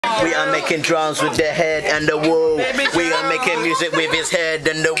We are making drums with the head and the woo. We are making music with his head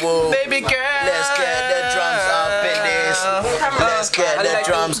and the woo. Baby girl, let's get the drums up in this. Let's get the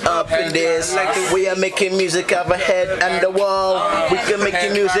drums up in this. We are making music of a head and the wall. We can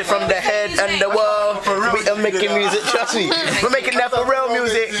make music from the head and the wall. We are making music, trust me. We're making that for real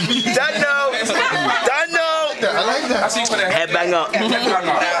music. Don't know. Don't know. I like that. Headbanger.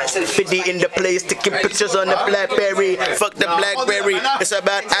 50 in the place, taking pictures on the Blackberry. Fuck the Blackberry. It's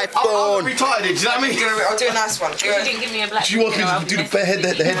about iPhone. I'm retarded, do you know what I mean? I'll do a nice one. You didn't give me a black. Do you want me to do the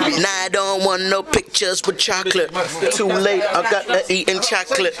head beat? Nah, I don't want no pictures with chocolate. Too late, I got to eating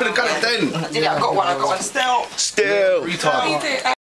chocolate. Could have got it then. I got one. Still. Still. Retarded.